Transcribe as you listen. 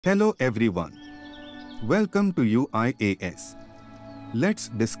Hello everyone. Welcome to UIAS. Let's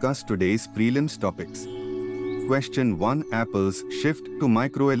discuss today's prelims topics. Question 1. Apple's shift to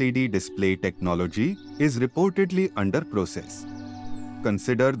microLED display technology is reportedly under process.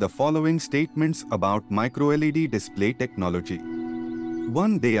 Consider the following statements about microLED display technology.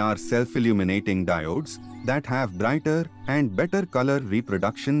 1. They are self-illuminating diodes that have brighter and better color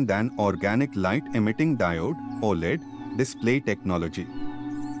reproduction than organic light-emitting diode (OLED) display technology.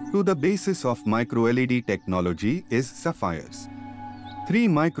 2. The basis of microLED technology is sapphires. 3.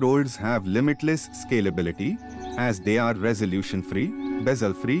 MicroLEDs have limitless scalability as they are resolution-free,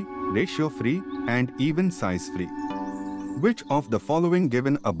 bezel-free, ratio-free, and even size-free. Which of the following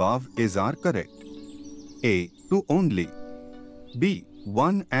given above is correct? A. 2 only. B.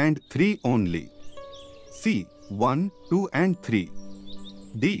 1 and 3 only. C. 1, 2 and 3.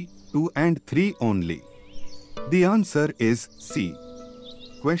 D. 2 and 3 only. The answer is C.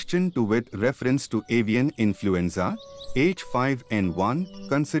 Question 2. With reference to avian influenza, H5N1,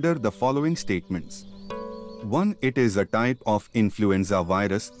 consider the following statements. 1. It is a type of influenza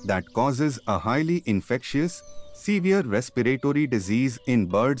virus that causes a highly infectious, severe respiratory disease in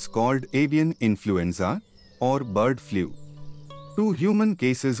birds called avian influenza or bird flu. 2. Human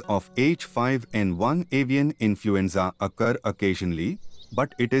cases of H5N1 avian influenza occur occasionally,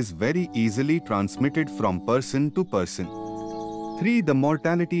 but it is very easily transmitted from person to person. 3. The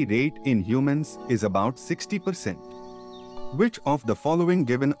mortality rate in humans is about 60%. Which of the following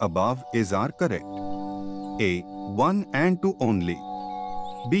given above is correct? A. 1 and 2 only.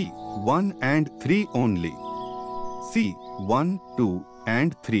 B. 1 and 3 only. C. 1, 2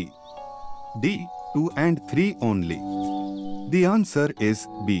 and 3. D. 2 and 3 only. The answer is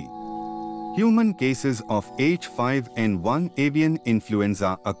B. Human cases of H5N1 avian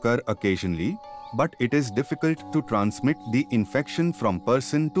influenza occur occasionally, but it is difficult to transmit the infection from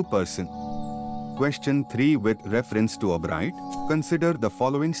person to person. Question 3. With reference to Albright, consider the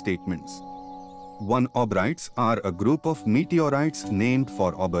following statements. 1. Albrights are a group of meteorites named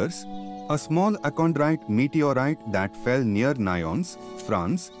for Aubers, a small achondrite meteorite that fell near Nyons,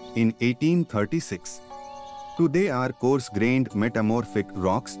 France, in 1836. 2. They are coarse-grained metamorphic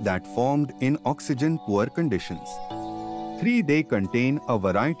rocks that formed in oxygen-poor conditions. 3. They contain a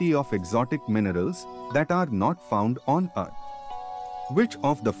variety of exotic minerals that are not found on Earth. Which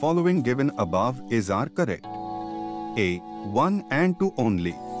of the following given above is correct? A. 1 and 2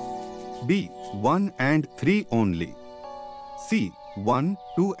 only. B. 1 and 3 only. C. 1,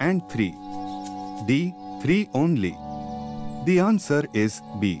 2 and 3. D. 3 only. The answer is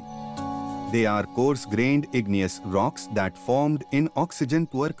B. They are coarse-grained igneous rocks that formed in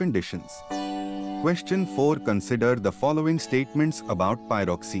oxygen-poor conditions. Question 4. Consider the following statements about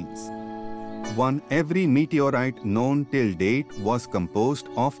pyroxenes. 1. Every meteorite known till date was composed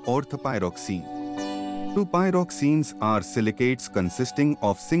of orthopyroxene. 2. Pyroxenes are silicates consisting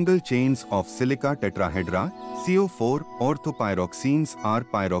of single chains of silica tetrahedra, CO4. Orthopyroxenes are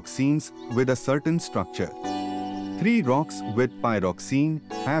pyroxenes with a certain structure. 3. Rocks with pyroxene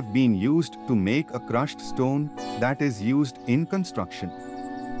have been used to make a crushed stone that is used in construction.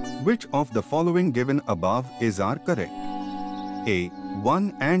 Which of the following given above is correct? A.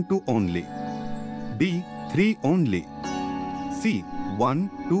 1 and 2 only. B. 3 only. C. 1,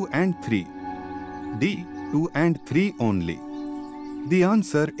 2 and 3. D. 2 and 3 only. The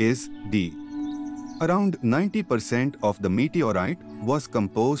answer is D. Around 90% of the meteorite was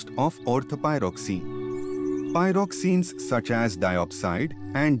composed of orthopyroxene. Pyroxenes such as diopside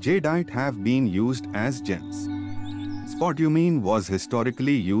and jadeite have been used as gems. Spodumene was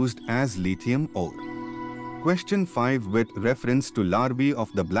historically used as lithium ore. Question 5. With reference to larvae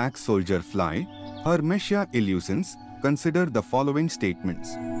of the black soldier fly, Hermetia illucens, consider the following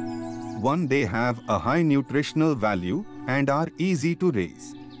statements. 1. They have a high nutritional value and are easy to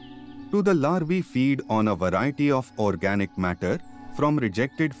raise. 2. The larvae feed on a variety of organic matter, from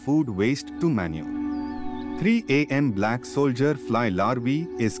rejected food waste to manure. 3. AM black soldier fly larvae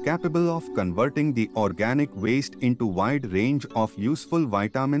is capable of converting the organic waste into wide range of useful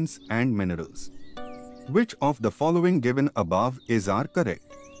vitamins and minerals. Which of the following given above is correct?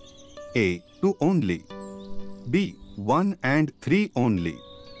 A. 2 only. B. 1 and 3 only.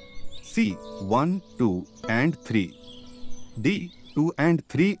 C. 1, 2 and 3. D. 2 and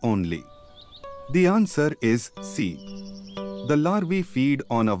 3 only. The answer is C. The larvae feed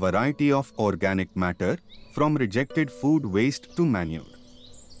on a variety of organic matter, from rejected food waste to manure.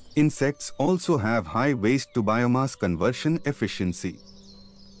 Insects also have high waste-to-biomass conversion efficiency.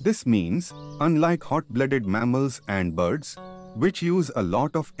 This means, unlike hot-blooded mammals and birds, which use a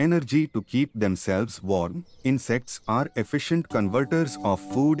lot of energy to keep themselves warm. Insects are efficient converters of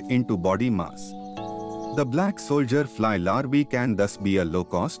food into body mass. The black soldier fly larvae can thus be a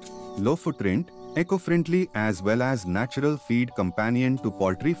low-cost, low-footprint, eco-friendly as well as natural feed companion to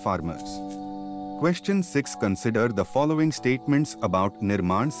poultry farmers. Question 6. Consider the following statements about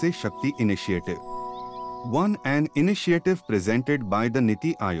Nirman Se Shakti Initiative. 1. An initiative presented by the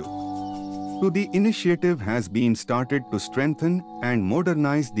Niti Aayog. 2. The initiative has been started to strengthen and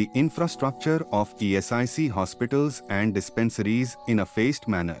modernize the infrastructure of ESIC hospitals and dispensaries in a phased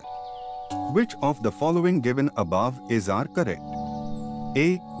manner. Which of the following given above are correct?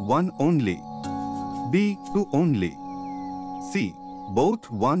 A. 1 only. B. 2 only. C.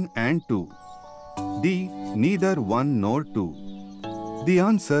 Both 1 and 2. D. Neither 1 nor 2. The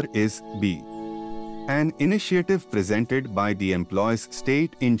answer is B. An initiative presented by the Employees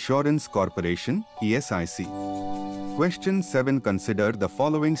State Insurance Corporation, ESIC. Question 7. Consider the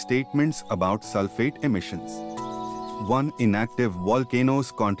following statements about sulfate emissions. 1. Inactive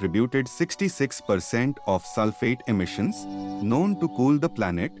volcanoes contributed 66% of sulfate emissions known to cool the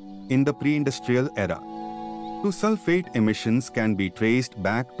planet in the pre-industrial era. 2. Sulfate emissions can be traced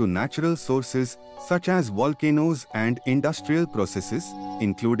back to natural sources such as volcanoes and industrial processes,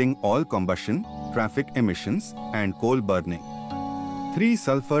 including oil combustion, traffic emissions, and coal burning. 3.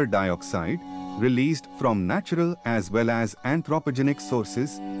 Sulfur dioxide, released from natural as well as anthropogenic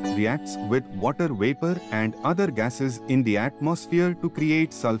sources, reacts with water vapor and other gases in the atmosphere to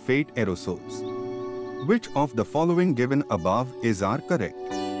create sulfate aerosols. Which of the following given above are correct?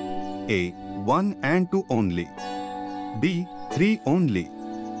 A. 1 and 2 only. B. 3 only.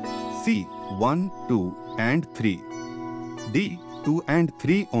 C. 1, 2 and 3. D. 2 and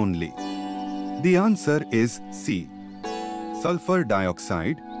 3 only. The answer is C. Sulfur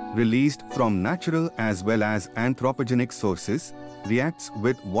dioxide, released from natural as well as anthropogenic sources, reacts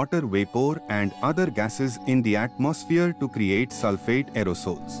with water vapor and other gases in the atmosphere to create sulfate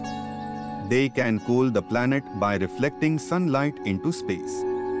aerosols. They can cool the planet by reflecting sunlight into space.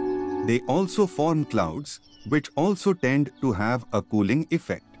 They also form clouds, which also tend to have a cooling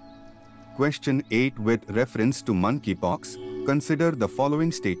effect. Question 8. With reference to monkeypox, consider the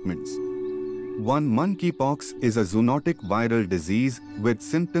following statements. 1. Monkeypox is a zoonotic viral disease with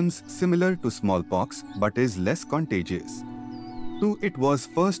symptoms similar to smallpox but is less contagious. 2. It was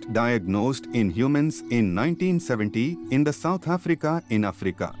first diagnosed in humans in 1970 in the South Africa in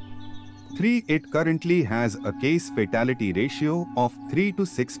Africa. 3. It currently has a case fatality ratio of 3 to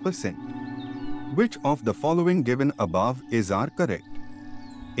 6%. Which of the following given above are correct?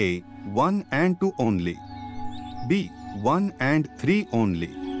 A. 1 and 2 only. B. 1 and 3 only.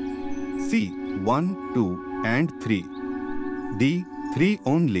 C. 1, 2 and 3. D. 3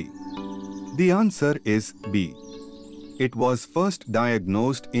 only. The answer is B. It was first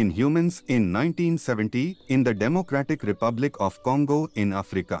diagnosed in humans in 1970 in the Democratic Republic of Congo in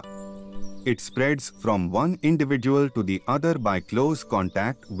Africa. It spreads from one individual to the other by close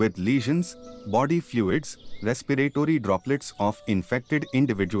contact with lesions, body fluids, respiratory droplets of infected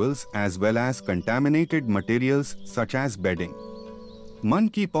individuals as well as contaminated materials such as bedding.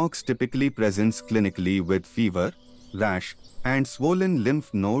 Monkeypox typically presents clinically with fever, rash, and swollen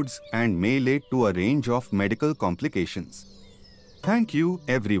lymph nodes and may lead to a range of medical complications. Thank you,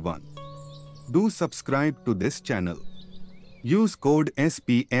 everyone. Do subscribe to this channel. Use code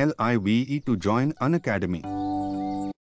SPLIVE to join Unacademy.